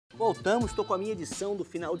Voltamos, estou com a minha edição do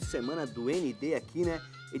final de semana do ND aqui, né?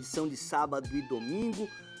 Edição de sábado e domingo.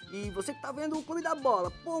 E você que tá vendo o Clube da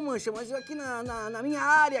Bola, pô, Mancha, mas aqui na minha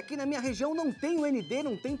área, aqui na minha região não tem o ND,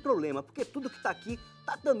 não tem problema, porque tudo que tá aqui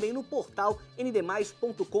tá também no portal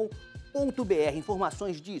ndmais.com.br.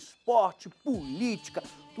 Informações de esporte, política,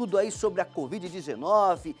 tudo aí sobre a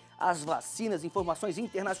Covid-19, as vacinas, informações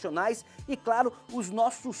internacionais e, claro, os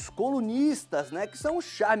nossos colunistas, né, que são o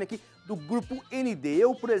charme aqui do Grupo ND.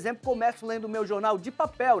 Eu, por exemplo, começo lendo o meu jornal de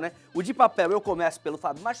papel, né? O de papel eu começo pelo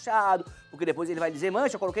Fábio Machado, porque depois ele vai dizer,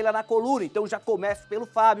 Mancha, eu coloquei lá na coluna, então já começo pelo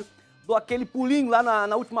Fábio. Dou aquele pulinho lá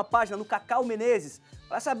na última página, no Cacau Menezes,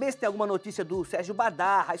 para saber se tem alguma notícia do Sérgio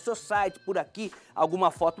Badar, High Society por aqui, alguma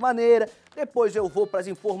foto maneira. Depois eu vou para as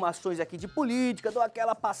informações aqui de política, dou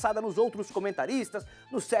aquela passada nos outros comentaristas,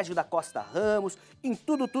 no Sérgio da Costa Ramos, em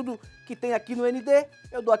tudo que tem aqui no ND.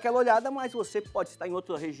 Eu dou aquela olhada, mas você pode estar em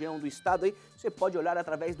outra região do estado aí, você pode olhar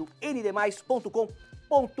através do ndmais.com.br.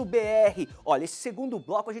 Olha, esse segundo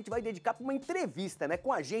bloco a gente vai dedicar para uma entrevista, né,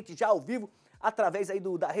 com a gente já ao vivo, através aí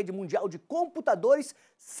da Rede Mundial de Computadores,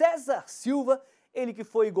 César Silva, ele que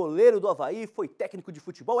foi goleiro do Avaí, foi técnico de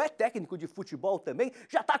futebol, é técnico de futebol também,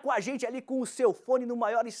 já tá com a gente ali com o seu fone no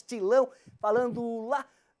maior estilão, falando lá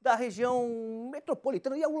da região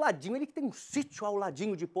metropolitana e ao ladinho, ele que tem um sítio ao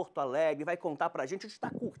ladinho de Porto Alegre, vai contar pra gente onde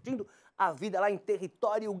está curtindo a vida lá em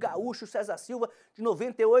território gaúcho. César Silva, de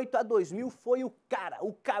 98 a 2000, foi o cara,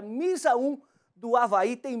 o camisa 1 do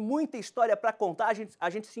Avaí, tem muita história para contar, a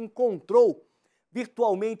gente se encontrou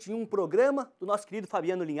virtualmente em um programa do nosso querido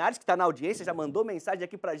Fabiano Linhares, que está na audiência, já mandou mensagem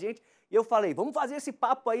aqui pra gente, e eu falei, vamos fazer esse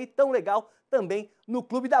papo aí tão legal também no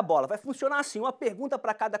Clube da Bola. Vai funcionar assim, uma pergunta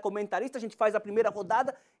para cada comentarista, a gente faz a primeira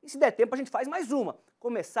rodada, e se der tempo a gente faz mais uma.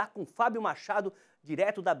 Começar com Fábio Machado,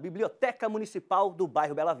 direto da Biblioteca Municipal do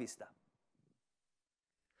bairro Bela Vista.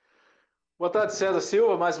 Boa tarde, César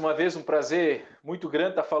Silva, mais uma vez um prazer muito grande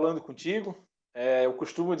estar falando contigo. Eu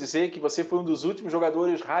costumo dizer que você foi um dos últimos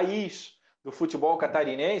jogadores raiz do futebol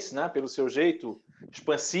catarinense, né? Pelo seu jeito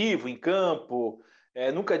expansivo em campo,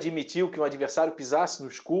 nunca admitiu que um adversário pisasse no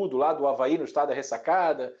escudo lá do Avaí, no Estado da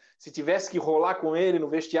Ressacada. Se tivesse que rolar com ele no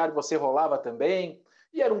vestiário, você rolava também.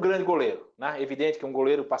 E era um grande goleiro, né? Evidente que é um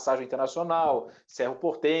goleiro passagem internacional, Cerro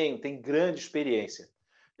Porteño, tem grande experiência.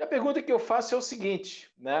 E a pergunta que eu faço é o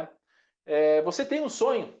seguinte, né? Você tem um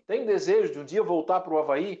sonho, tem um desejo de um dia voltar para o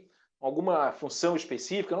Avaí, alguma função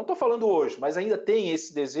específica? Eu não estou falando hoje, mas ainda tem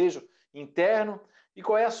esse desejo interno. E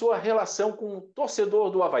qual é a sua relação com o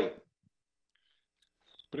torcedor do Avaí?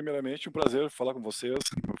 Primeiramente, um prazer falar com vocês,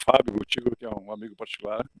 Fábio, contigo, que é um amigo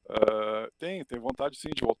particular. Tem vontade sim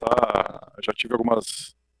de voltar. Já tive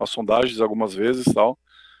algumas sondagens algumas vezes, tal,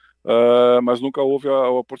 mas nunca houve a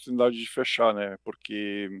oportunidade de fechar, né?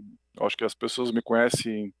 Porque eu acho que as pessoas me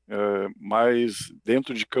conhecem mais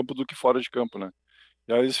dentro de campo do que fora de campo, né?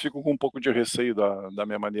 E aí eles ficam com um pouco de receio da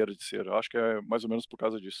minha maneira de ser. Eu acho que é mais ou menos por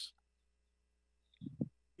causa disso.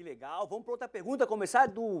 Que legal, vamos para outra pergunta,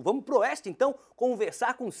 vamos pro Oeste então,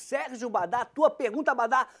 conversar com Sérgio Badar. Tua pergunta,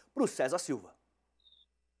 Badar, pro César Silva.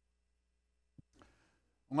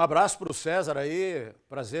 Um abraço para o César aí,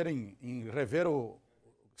 prazer em rever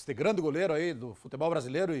este grande goleiro aí do futebol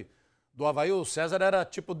brasileiro e do Avaí. O César era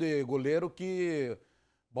tipo de goleiro que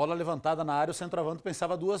bola levantada na área, o centroavante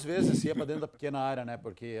pensava duas vezes se ia para dentro da pequena área, né?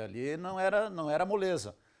 Porque ali não era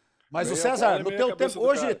moleza. Mas o César, no teu tempo,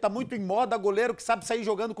 hoje está muito em moda goleiro que sabe sair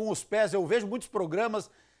jogando com os pés. Eu vejo muitos programas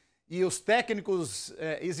e os técnicos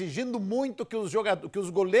exigindo muito que os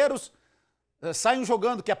goleiros saiam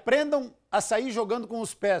jogando, que aprendam a sair jogando com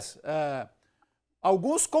os pés.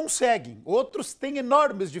 Alguns conseguem, outros têm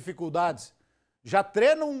enormes dificuldades. Já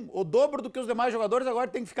treinam o dobro do que os demais jogadores, agora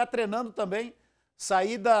tem que ficar treinando também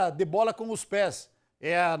saída de bola com os pés.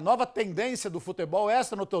 É a nova tendência do futebol.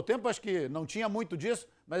 Essa, no teu tempo, acho que não tinha muito disso.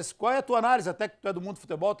 Mas qual é a tua análise, até que tu é do mundo do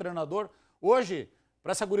futebol, treinador? Hoje,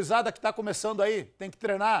 para essa gurizada que está começando aí, tem que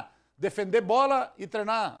treinar, defender bola e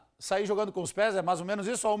treinar, sair jogando com os pés. É mais ou menos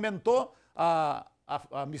isso? Aumentou a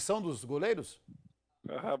missão dos goleiros?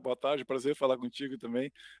 Boa tarde, prazer falar contigo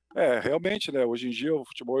também. Realmente, né? Hoje em dia o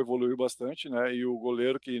futebol evoluiu bastante, né? E o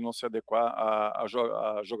goleiro que não se adequar a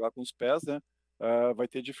jogar com os pés, né? Vai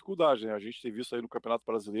ter dificuldade, né? A gente tem visto aí no Campeonato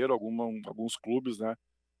Brasileiro alguns clubes, né?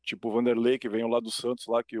 Tipo o Vanderlei, que veio lá do Santos,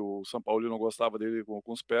 lá que o São Paulo não gostava dele com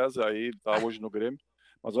os pés, aí ele tá hoje no Grêmio.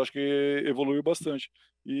 Mas eu acho que evoluiu bastante.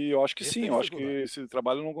 E eu acho que sim, eu acho que esse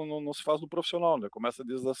trabalho não se faz no profissional, né? Começa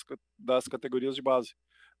desde das categorias de base.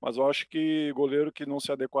 Mas eu acho que goleiro que não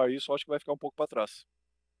se adequar a isso, eu acho que vai ficar um pouco para trás.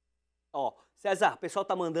 Ó, César, o pessoal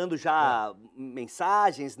tá mandando já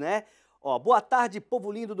mensagens, né? Ó, boa tarde,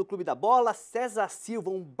 povo lindo do Clube da Bola. César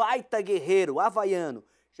Silva, um baita guerreiro havaiano,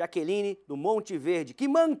 Jaqueline, do Monte Verde. Que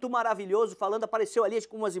manto maravilhoso, falando, apareceu ali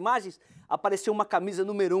com umas imagens, apareceu uma camisa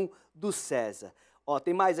número 1 do César. Ó,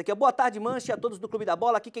 tem mais aqui. Boa tarde, Mancha, a todos do Clube da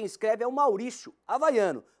Bola. Aqui quem escreve é o Maurício,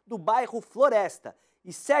 havaiano, do bairro Floresta.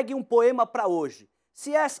 E segue um poema para hoje.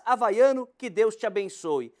 Se és havaiano, que Deus te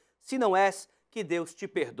abençoe. Se não és, que Deus te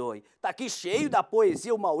perdoe. Tá aqui cheio da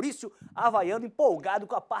poesia o Maurício havaiano, empolgado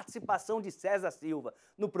com a participação de César Silva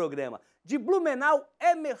no programa. De Blumenau,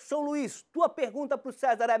 Emerson Luiz. Tua pergunta para o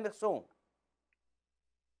César, Emerson.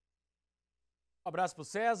 Um abraço para o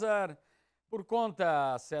César. Por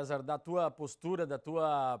conta, César, da tua postura, da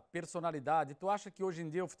tua personalidade, tu acha que hoje em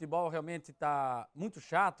dia o futebol realmente está muito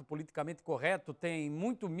chato, politicamente correto, tem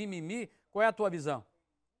muito mimimi? Qual é a tua visão?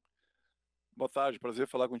 Boa tarde, prazer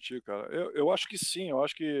falar contigo, cara. Eu acho que sim, eu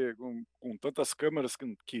acho que com tantas câmeras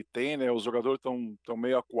que tem, né, os jogadores estão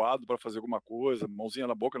meio acuados para fazer alguma coisa, mãozinha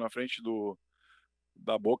na boca, na frente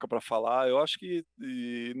da boca para falar. Eu acho que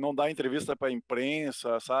não dá entrevista para a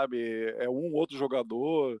imprensa, sabe? É um outro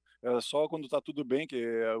jogador, é só quando tá tudo bem que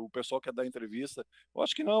o pessoal quer dar entrevista. Eu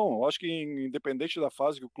acho que não, eu acho que independente da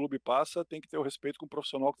fase que o clube passa, tem que ter o respeito com o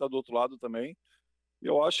profissional que está do outro lado também.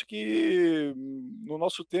 Eu acho que no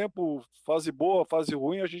nosso tempo, fase boa, fase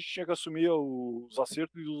ruim, a gente tinha que assumir os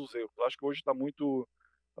acertos e os erros. Eu acho que hoje tá muito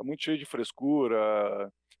cheio de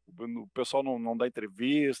frescura, o pessoal não dá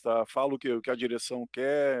entrevista, fala o que a direção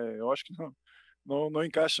quer. Eu acho que não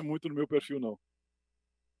encaixa muito no meu perfil, não.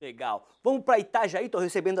 Legal. Vamos para Itajaí, estou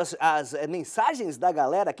recebendo as mensagens da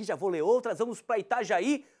galera aqui, já vou ler outras. Vamos para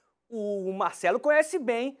Itajaí. O Marcelo conhece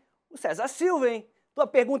bem o César Silva, hein? Tua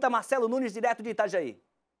pergunta, Marcelo Nunes, direto de Itajaí.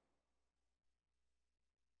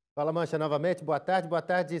 Fala, Mancha, novamente. Boa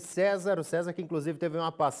tarde, César. O César que, inclusive, teve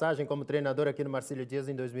uma passagem como treinador aqui no Marcílio Dias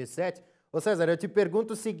em 2007. Ô, César, eu te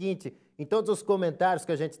pergunto o seguinte, em todos os comentários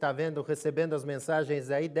que a gente está vendo, recebendo as mensagens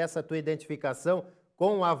aí dessa tua identificação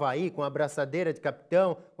com o Avaí, com a abraçadeira de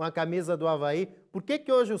capitão, com a camisa do Avaí, por que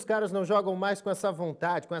hoje os caras não jogam mais com essa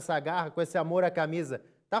vontade, com essa garra, com esse amor à camisa?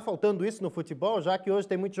 Tá faltando isso no futebol, já que hoje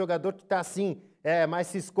tem muito jogador que está assim, mais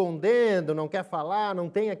se escondendo, não quer falar, não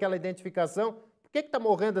tem aquela identificação? Por que está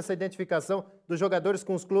morrendo essa identificação dos jogadores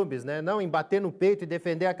com os clubes, né? Não em bater no peito e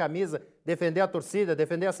defender a camisa, defender a torcida,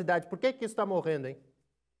 defender a cidade. Por que isso está morrendo, hein?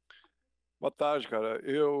 Boa tarde, cara.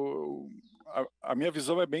 A minha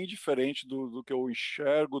visão é bem diferente do que eu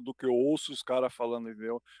enxergo, do que eu ouço os caras falando,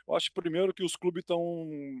 entendeu? Eu acho, primeiro, que os clubes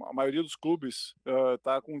a maioria dos clubes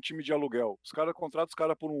tá com um time de aluguel. Os caras contratam os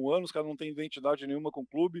caras por um ano, os caras não têm identidade nenhuma com o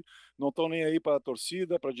clube, não estão nem aí para a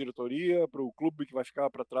torcida, para a diretoria, para o clube que vai ficar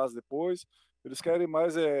para trás depois. Eles querem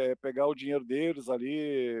mais pegar o dinheiro deles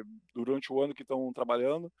ali durante o ano que estão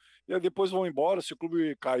trabalhando, e aí depois vão embora. Se o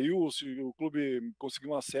clube caiu, se o clube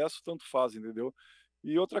conseguiu um acesso, tanto faz, entendeu?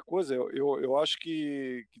 E outra coisa, eu acho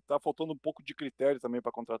que tá faltando um pouco de critério também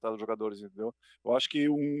para contratar os jogadores, entendeu? Eu acho que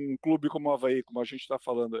um clube como o Avaí, como a gente está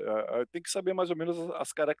falando, tem que saber mais ou menos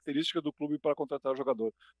as características do clube para contratar o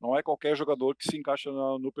jogador. Não é qualquer jogador que se encaixa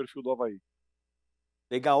no perfil do Avaí.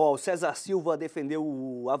 Legal, ó, o César Silva defendeu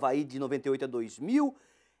o Avaí de 98 a 2000,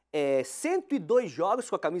 102 jogos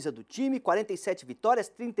com a camisa do time, 47 vitórias,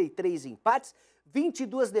 33 empates,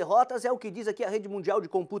 22 derrotas, é o que diz aqui a Rede Mundial de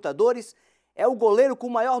Computadores. É o goleiro com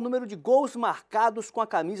o maior número de gols marcados com a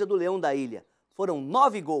camisa do Leão da Ilha. Foram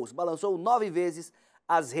 9 gols, balançou 9 vezes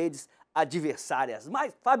as redes adversárias.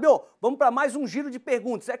 Mas, Fábio, vamos para mais um giro de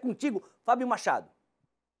perguntas. É contigo, Fábio Machado.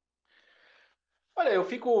 Olha, eu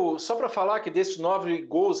fico só para falar que desses 9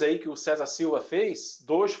 gols aí que o César Silva fez,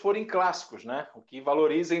 2 foram em clássicos, né? O que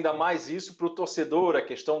valoriza ainda mais isso para o torcedor, a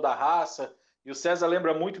questão da raça. E o César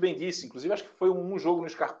lembra muito bem disso. Inclusive, acho que foi um jogo no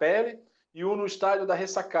Scarpelli e um no estádio da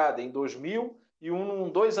Ressacada, em 2000, e um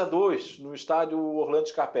 2-2 no estádio Orlando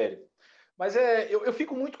Scarpelli. Mas eu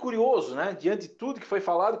fico muito curioso, né, diante de tudo que foi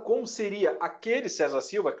falado, como seria aquele César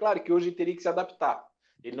Silva. Claro que hoje ele teria que se adaptar.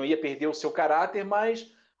 Ele não ia perder o seu caráter,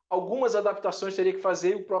 mas algumas adaptações teria que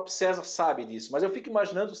fazer, e o próprio César sabe disso. Mas eu fico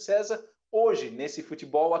imaginando o César hoje, nesse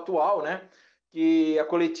futebol atual, né, que a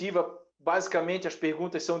coletiva, basicamente, as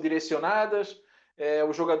perguntas são direcionadas,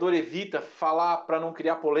 o jogador evita falar para não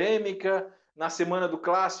criar polêmica. Na semana do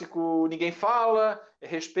clássico ninguém fala, é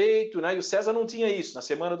respeito, né? E o César não tinha isso. Na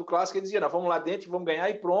semana do clássico ele dizia, não, vamos lá dentro, vamos ganhar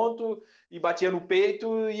e pronto, e batia no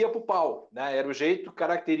peito e ia pro pau, né? Era o jeito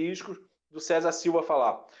característico do César Silva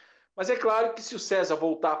falar. Mas é claro que se o César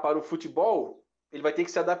voltar para o futebol, ele vai ter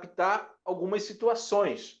que se adaptar a algumas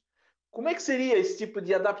situações. Como é que seria esse tipo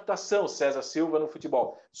de adaptação, César Silva, no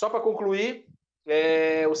futebol? Só para concluir,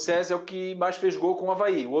 o César é o que mais fez gol com o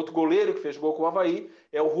Avaí. O outro goleiro que fez gol com o Avaí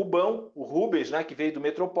é o Rubão, o Rubens, né, que veio do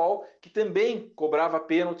Metropol, que também cobrava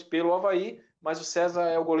pênalti pelo Avaí, mas o César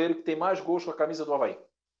é o goleiro que tem mais gols com a camisa do Avaí.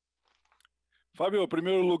 Fábio, em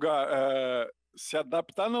primeiro lugar, se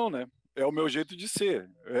adaptar não, né? É o meu jeito de ser.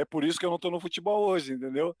 É por isso que eu não estou no futebol hoje,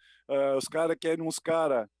 entendeu? Os caras querem uns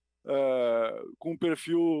caras com o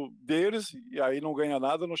perfil deles e aí não ganha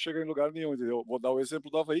nada, não chega em lugar nenhum, entendeu? Vou dar o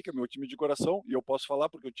exemplo do Avaí, que é meu time de coração, e eu posso falar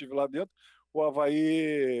porque eu tive lá dentro. O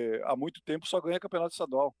Avaí há muito tempo só ganha campeonato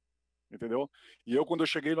estadual, entendeu? E eu, quando eu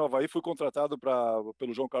cheguei no Avaí, fui contratado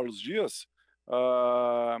pelo João Carlos Dias.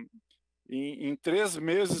 ah, em 3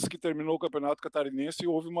 meses que terminou o Campeonato Catarinense,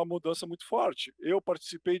 houve uma mudança muito forte. Eu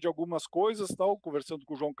participei de algumas coisas, tal, conversando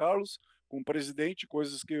com o João Carlos, com o presidente,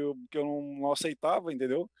 coisas que eu não aceitava,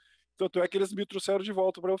 entendeu? Tanto é que eles me trouxeram de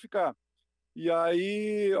volta para eu ficar. E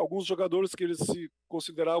aí, alguns jogadores que eles se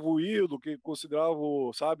consideravam ídolo, que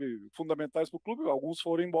consideravam, sabe, fundamentais para o clube, alguns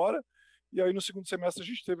foram embora. E aí, no segundo semestre, a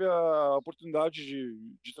gente teve a oportunidade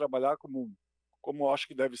de trabalhar como eu acho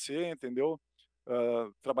que deve ser, entendeu?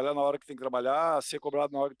 Trabalhar na hora que tem que trabalhar, ser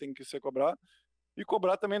cobrado na hora que tem que ser cobrado e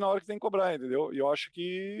cobrar também na hora que tem que cobrar, entendeu? E eu acho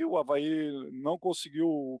que o Avaí não conseguiu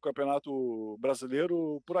o Campeonato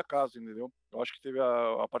Brasileiro por acaso, entendeu? Eu acho que teve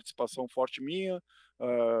a participação forte minha,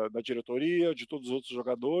 da diretoria, de todos os outros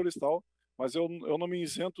jogadores e tal, mas eu não me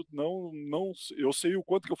isento, não, eu sei o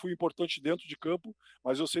quanto que eu fui importante dentro de campo,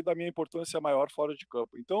 mas eu sei da minha importância maior fora de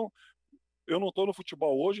campo. Então, eu não estou no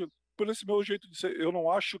futebol hoje por esse meu jeito de ser. Eu não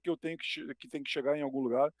acho que eu tenho que tem que chegar em algum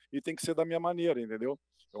lugar e tem que ser da minha maneira, entendeu?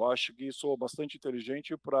 Eu acho que sou bastante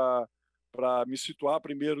inteligente para me situar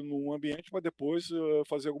primeiro num ambiente, mas depois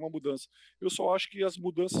fazer alguma mudança. Eu só acho que as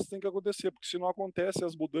mudanças têm que acontecer, porque se não acontecem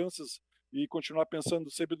as mudanças e continuar pensando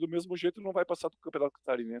sempre do mesmo jeito, não vai passar do Campeonato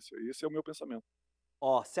Catarinense. Esse é o meu pensamento.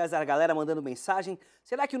 Ó, César, a galera mandando mensagem.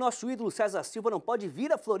 Será que o nosso ídolo César Silva não pode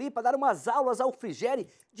vir a Floripa dar umas aulas ao Frigéri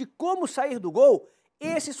de como sair do gol?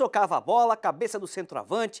 Esse socava a bola, cabeça do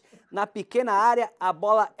centroavante, na pequena área, a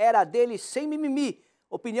bola era dele sem mimimi.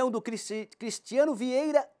 Opinião do Cristiano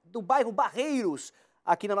Vieira, do bairro Barreiros,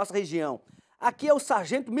 aqui na nossa região. Aqui é o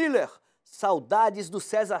Sargento Miller. Saudades do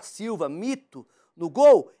César Silva, mito. No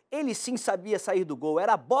gol, ele sim sabia sair do gol.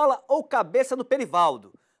 Era bola ou cabeça do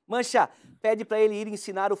Perivaldo. Mancha, pede para ele ir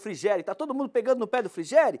ensinar o Frigéri. Tá todo mundo pegando no pé do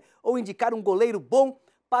Frigéri? Ou indicar um goleiro bom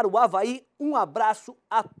para o Avaí? Um abraço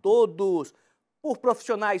a todos. Por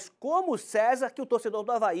profissionais como o César, que o torcedor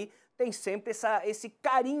do Avaí tem sempre esse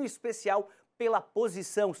carinho especial pela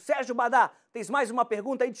posição. Sérgio Badá, tens mais uma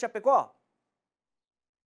pergunta aí de Chapecó?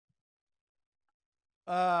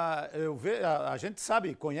 A gente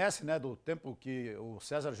sabe, conhece, né, do tempo que o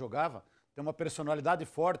César jogava, tem uma personalidade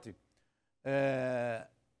forte.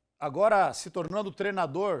 Agora, se tornando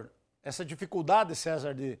treinador, essa dificuldade,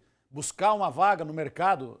 César, de buscar uma vaga no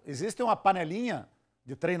mercado, existe uma panelinha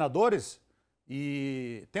de treinadores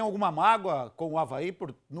e tem alguma mágoa com o Avaí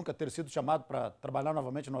por nunca ter sido chamado para trabalhar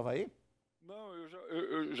novamente no Avaí? Não,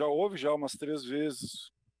 eu já houve já umas 3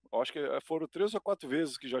 vezes. Acho que foram 3 ou 4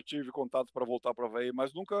 vezes que já tive contato para voltar para o Avaí,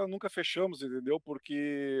 mas nunca fechamos, entendeu?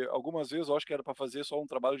 Porque algumas vezes eu acho que era para fazer só um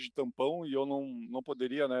trabalho de tampão e eu não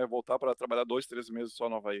poderia, né, voltar para trabalhar 2, 3 meses só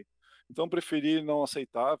no Avaí. Então preferi não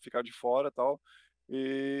aceitar, ficar de fora e tal.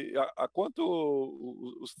 E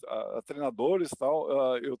quanto a treinadores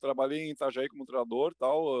tal, eu trabalhei em Itajaí como treinador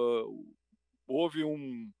tal. Houve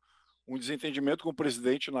um desentendimento com o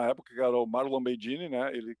presidente na época, que era o Marlon Beidini,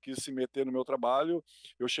 né? Ele quis se meter no meu trabalho.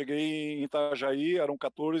 Eu cheguei em Itajaí, eram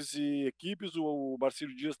 14 equipes, o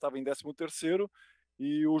Marcílio Dias estava em 13º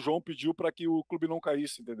e o João pediu para que o clube não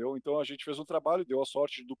caísse, entendeu? Então a gente fez um trabalho, deu a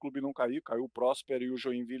sorte do clube não cair, caiu o Próspero e o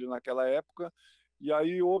Joinville naquela época. E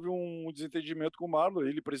aí houve um desentendimento com o Marlon,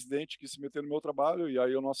 ele presidente quis se meter no meu trabalho e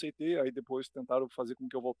aí eu não aceitei, aí depois tentaram fazer com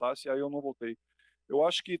que eu voltasse e aí eu não voltei. Eu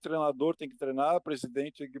acho que treinador tem que treinar,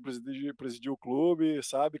 presidente tem que presidir o clube,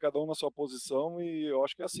 sabe? Cada um na sua posição e eu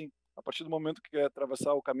acho que é assim. A partir do momento que quer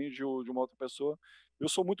atravessar o caminho de uma outra pessoa, eu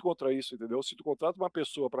sou muito contra isso, entendeu? Se tu contrata uma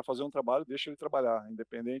pessoa para fazer um trabalho, deixa ele trabalhar,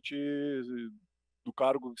 independente do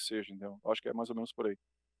cargo que seja, entendeu? Eu acho que é mais ou menos por aí.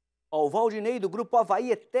 Ó, o Valdinei, do Grupo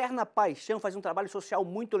Avaí Eterna Paixão, faz um trabalho social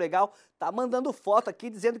muito legal. Tá mandando foto aqui,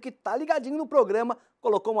 dizendo que tá ligadinho no programa.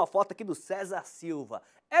 Colocou uma foto aqui do César Silva.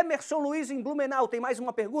 Emerson Luiz, em Blumenau, tem mais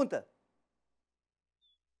uma pergunta?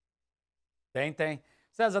 Tem.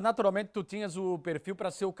 César, naturalmente tu tinhas o perfil para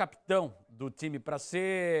ser o capitão do time, para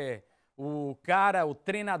ser o cara, o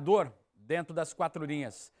treinador dentro das 4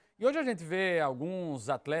 linhas. E hoje a gente vê alguns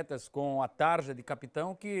atletas com a tarja de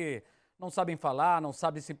capitão que não sabem falar, não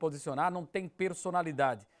sabem se posicionar, não tem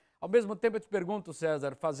personalidade. Ao mesmo tempo eu te pergunto,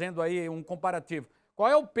 César, fazendo aí um comparativo, qual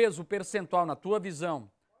é o peso percentual, na tua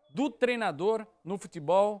visão, do treinador no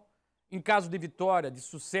futebol, em caso de vitória, de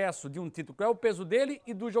sucesso, de um título? Qual é o peso dele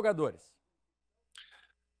e dos jogadores?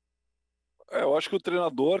 Eu acho que o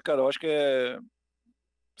treinador, cara, eu acho que é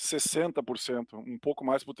 60%, um pouco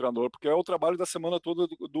mais para o treinador, porque é o trabalho da semana toda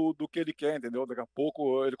do que ele quer, entendeu? Daqui a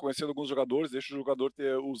pouco ele conhecendo alguns jogadores, deixa o jogador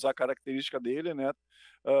usar a característica dele, né?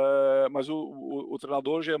 Mas o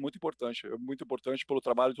treinador já é muito importante pelo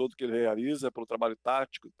trabalho todo que ele realiza, pelo trabalho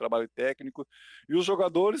tático, trabalho técnico, e os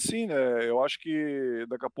jogadores, sim, né? Eu acho que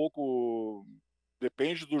daqui a pouco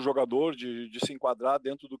depende do jogador de se enquadrar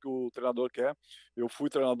dentro do que o treinador quer. Eu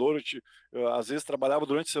fui treinador, às vezes trabalhava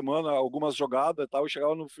durante a semana algumas jogadas e tal, e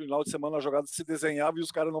chegava no final de semana a jogada se desenhava e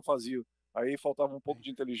os caras não faziam. Aí faltava um pouco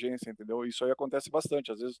de inteligência, entendeu? Isso aí acontece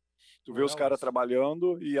bastante. Às vezes tu vê os caras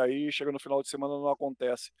trabalhando e aí chega no final de semana não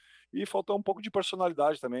acontece. E falta um pouco de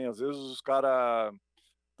personalidade também. Às vezes os caras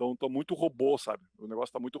estão muito robô, sabe? O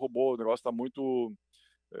negócio tá muito robô, o negócio tá muito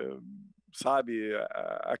sabe,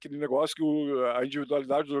 aquele negócio que a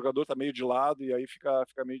individualidade do jogador tá meio de lado e aí fica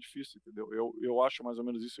meio difícil, entendeu? Eu acho mais ou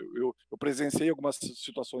menos isso. Eu presenciei algumas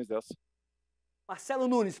situações dessas. Marcelo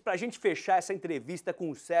Nunes, para a gente fechar essa entrevista com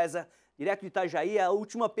o César, direto de Itajaí, a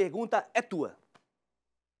última pergunta é tua.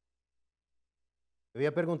 Eu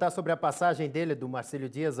ia perguntar sobre a passagem dele, do Marcílio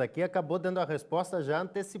Dias aqui, acabou dando a resposta já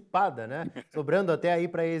antecipada, né? Sobrando até aí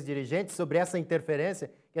para ex-dirigentes sobre essa interferência,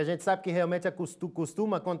 que a gente sabe que realmente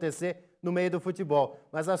costuma acontecer no meio do futebol.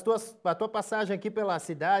 Mas a tua passagem aqui pela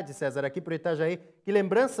cidade, César, aqui para o Itajaí, que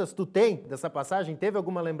lembranças tu tem dessa passagem? Teve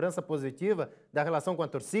alguma lembrança positiva da relação com a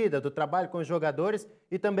torcida, do trabalho com os jogadores?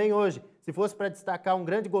 E também hoje, se fosse para destacar um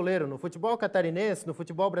grande goleiro no futebol catarinense, no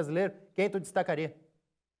futebol brasileiro, quem tu destacaria?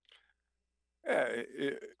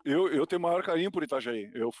 Eu tenho maior carinho por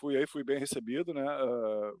Itajaí. Eu fui bem recebido, né?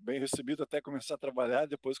 Bem recebido até começar a trabalhar.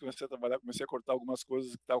 Depois comecei a trabalhar, comecei a cortar algumas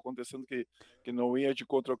coisas que estavam acontecendo que não ia de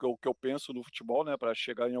contra o que eu penso no futebol, né? Para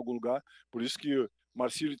chegar em algum lugar. Por isso que o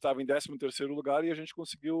Marcílio estava em 13º lugar e a gente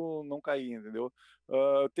conseguiu não cair, entendeu?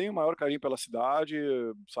 Tenho maior carinho pela cidade,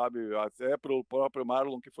 sabe? Até pelo próprio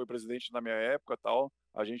Marlon, que foi presidente na minha época, tal.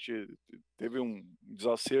 A gente teve um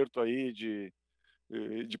desacerto aí de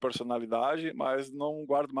personalidade, mas não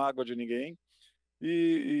guardo mágoa de ninguém.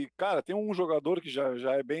 Cara, tem um jogador que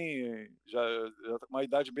já é bem, já tá com uma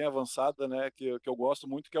idade bem avançada, né, que eu gosto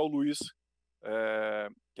muito, que é o Luiz,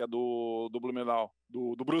 que é do Blumenau,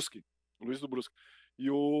 do Brusque, o Luiz do Brusque. E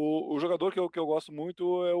o jogador que eu gosto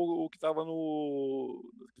muito é o que estava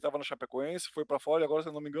no Chapecoense, foi para fora e agora, se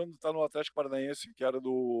eu não me engano, está no Atlético Paranaense, que era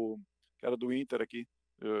do Inter aqui,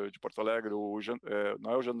 de Porto Alegre,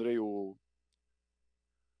 não é o Jandrei,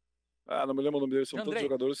 não me lembro o nome deles, são todos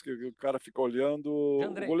jogadores que o cara fica olhando.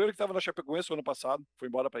 O goleiro que estava na Chapecoense ano passado, foi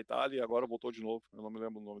embora para a Itália e agora voltou de novo. Eu não me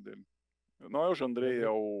lembro o nome dele. Não é o Jandrei, é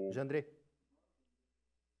o... Jandrei.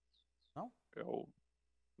 Não?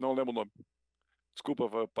 Não lembro o nome. Desculpa,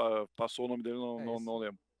 passou o nome dele, não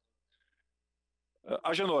lembro.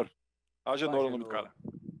 Agenor. Agenor é o nome do cara.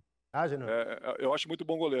 Agenor. Eu acho muito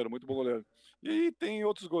bom goleiro, muito bom goleiro. E tem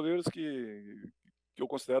outros goleiros que eu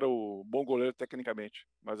considero bom goleiro tecnicamente,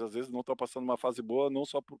 mas às vezes não está passando uma fase boa, não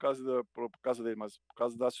só por causa dele, mas por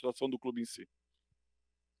causa da situação do clube em si.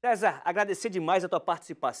 César, agradecer demais a tua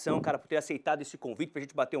participação, cara, por ter aceitado esse convite pra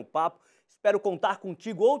gente bater um papo. Espero contar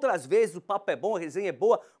contigo outras vezes, o papo é bom, a resenha é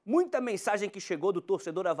boa, muita mensagem que chegou do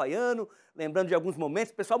torcedor havaiano, lembrando de alguns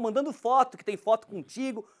momentos, pessoal mandando foto, que tem foto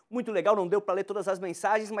contigo, muito legal, não deu para ler todas as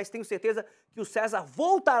mensagens, mas tenho certeza que o César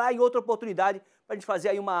voltará em outra oportunidade pra gente fazer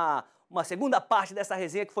aí uma segunda parte dessa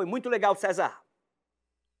resenha que foi muito legal, César.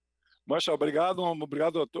 Mancha, obrigado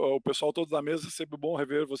ao pessoal todo da mesa, sempre bom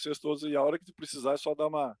rever vocês todos e a hora que tu precisar é só dar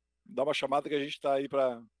uma chamada que a gente está aí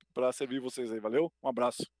para servir vocês aí, valeu? Um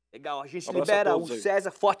abraço. Legal, a gente libera o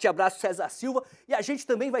César, forte abraço César Silva, e a gente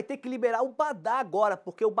também vai ter que liberar o Badá agora,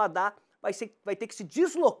 porque o Badá vai ter que se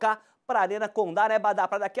deslocar para a Arena Condá, né, Badá,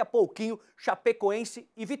 para daqui a pouquinho Chapecoense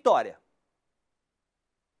e Vitória.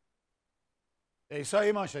 É isso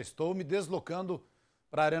aí, Mancha, estou me deslocando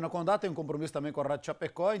para a Arena Condá, tenho um compromisso também com a Rádio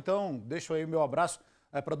Chapecó, então deixo aí o meu abraço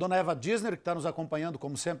para a dona Eva Disner, que está nos acompanhando,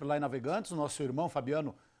 como sempre, lá em Navegantes, o nosso irmão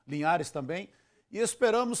Fabiano Linhares também, e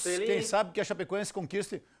esperamos, quem sabe, que a Chapecoense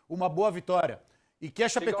conquiste uma boa vitória. E que a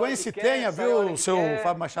Chapecoense tenha, viu, seu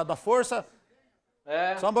Fábio Machado, a força...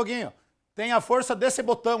 Só um pouquinho. Tem a força desse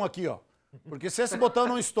botão aqui, ó. Porque se esse botão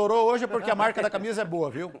não estourou hoje é porque a marca da camisa é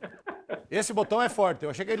boa, viu? Esse botão é forte. Eu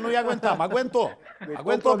achei que ele não ia aguentar, mas aguentou.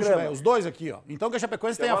 Aguentou, bicho velho. Os dois aqui, ó. Então que a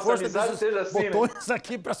Chapecoense tenha a força desses botões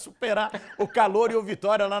aqui para superar o calor e o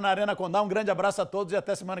Vitória lá na Arena Condá. Um grande abraço a todos e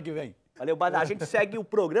até semana que vem. Valeu, Badá. A gente segue o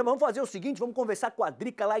programa. Vamos fazer o seguinte, vamos conversar com a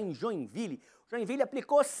Drica lá em Joinville. Joinville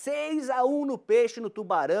aplicou 6-1 no Peixe, no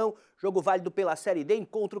Tubarão. Jogo válido pela Série D,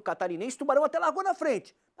 encontro catarinense. Tubarão até largou na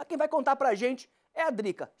frente. Mas quem vai contar pra gente é a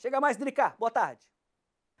Drica. Chega mais, Drica. Boa tarde.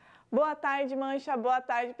 Boa tarde, Mancha. Boa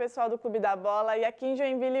tarde, pessoal do Clube da Bola. E aqui em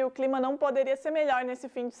Joinville o clima não poderia ser melhor nesse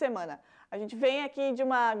fim de semana. A gente vem aqui de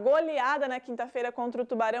uma goleada na quinta-feira contra o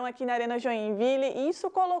Tubarão aqui na Arena Joinville e isso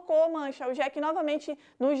colocou, Mancha, o Jack novamente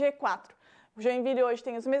no G4. O Joinville hoje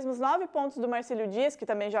tem os mesmos 9 pontos do Marcílio Dias, que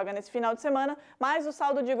também joga nesse final de semana, mas o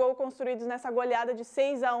saldo de gol construídos nessa goleada de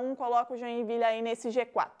 6-1 coloca o Joinville aí nesse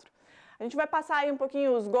G4. A gente vai passar aí um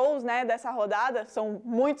pouquinho os gols, né, dessa rodada, são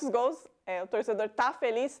muitos gols, o torcedor tá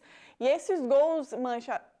feliz. E esses gols,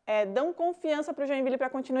 Mancha, dão confiança para o Joinville para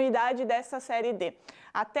a continuidade dessa Série D.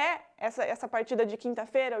 Até essa partida de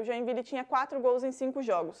quinta-feira, o Joinville tinha 4 gols em 5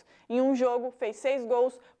 jogos. Em um jogo, fez 6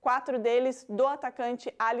 gols, 4 deles do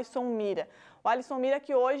atacante Alisson Mira. O Alisson Mira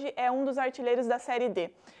que hoje é um dos artilheiros da Série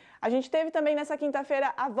D. A gente teve também nessa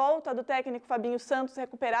quinta-feira a volta do técnico Fabinho Santos,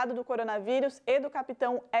 recuperado do coronavírus, e do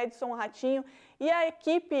capitão Edson Ratinho. E a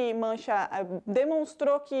equipe, Mancha,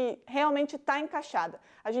 demonstrou que realmente está encaixada.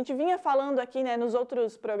 A gente vinha falando aqui, né, nos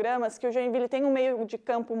outros programas que o Joinville tem um meio de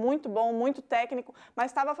campo muito bom, muito técnico,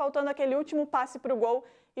 mas estava faltando aquele último passe para o gol.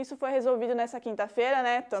 Isso foi resolvido nessa quinta-feira,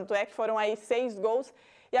 né? Tanto é que foram aí 6 gols.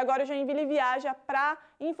 E agora o Joinville viaja para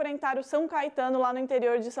enfrentar o São Caetano lá no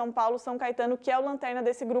interior de São Paulo, São Caetano, que é o lanterna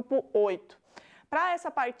desse grupo 8. Para essa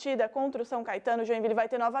partida contra o São Caetano, o Joinville vai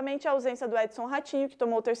ter novamente a ausência do Edson Ratinho, que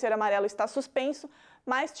tomou o terceiro amarelo e está suspenso.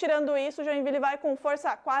 Mas, tirando isso, o Joinville vai com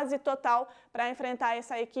força quase total para enfrentar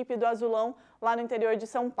essa equipe do Azulão lá no interior de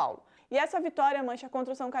São Paulo. E essa vitória, Mancha,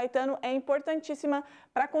 contra o São Caetano é importantíssima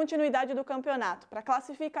para a continuidade do campeonato, para a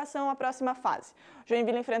classificação à próxima fase. O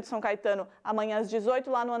Joinville enfrenta o São Caetano amanhã às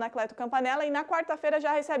 18 lá no Anacleto Campanella e na quarta-feira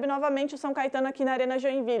já recebe novamente o São Caetano aqui na Arena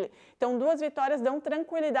Joinville. Então, 2 vitórias dão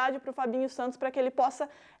tranquilidade para o Fabinho Santos para que ele possa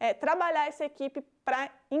trabalhar essa equipe para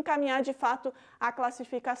encaminhar de fato a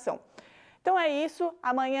classificação. Então é isso,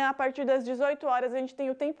 amanhã a partir das 18 horas a gente tem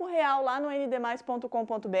o tempo real lá no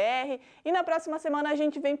ndmais.com.br e na próxima semana a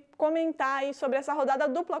gente vem comentar aí sobre essa rodada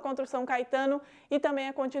dupla contra o São Caetano e também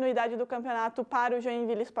a continuidade do campeonato para o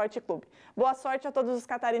Joinville Esporte Clube. Boa sorte a todos os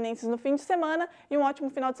catarinenses no fim de semana e um ótimo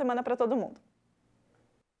final de semana para todo mundo.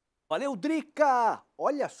 Valeu, Drica!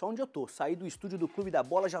 Olha só onde eu tô. Saí do estúdio do Clube da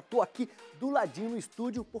Bola, já tô aqui do ladinho no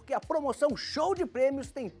estúdio, porque a promoção Show de Prêmios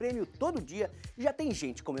tem prêmio todo dia e já tem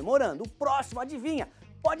gente comemorando. O próximo, adivinha?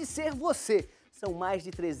 Pode ser você. São mais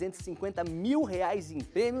de 350 mil reais em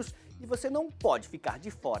prêmios e você não pode ficar de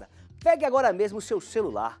fora. Pegue agora mesmo o seu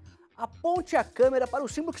celular, aponte a câmera para o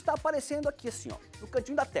símbolo que está aparecendo aqui assim, ó, no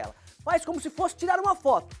cantinho da tela. Faz como se fosse tirar uma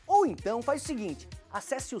foto. Ou então faz o seguinte,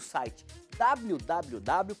 acesse o site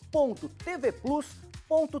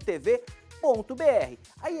www.tvplus.tv.br.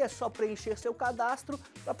 Aí é só preencher seu cadastro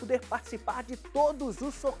para poder participar de todos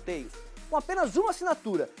os sorteios. Com apenas uma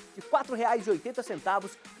assinatura de R$ 4,80,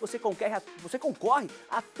 você concorre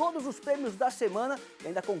a todos os prêmios da semana e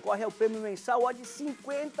ainda concorre ao prêmio mensal de R$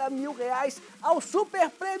 50 mil, ao super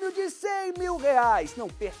prêmio de R$ 100 mil. Não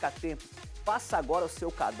perca tempo, faça agora o seu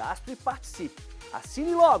cadastro e participe.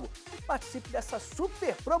 Assine logo e participe dessa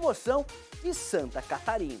super promoção de Santa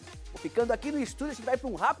Catarina. Vou ficando aqui no estúdio, a gente vai para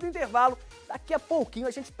um rápido intervalo. Daqui a pouquinho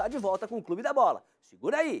a gente está de volta com o Clube da Bola.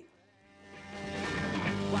 Segura aí!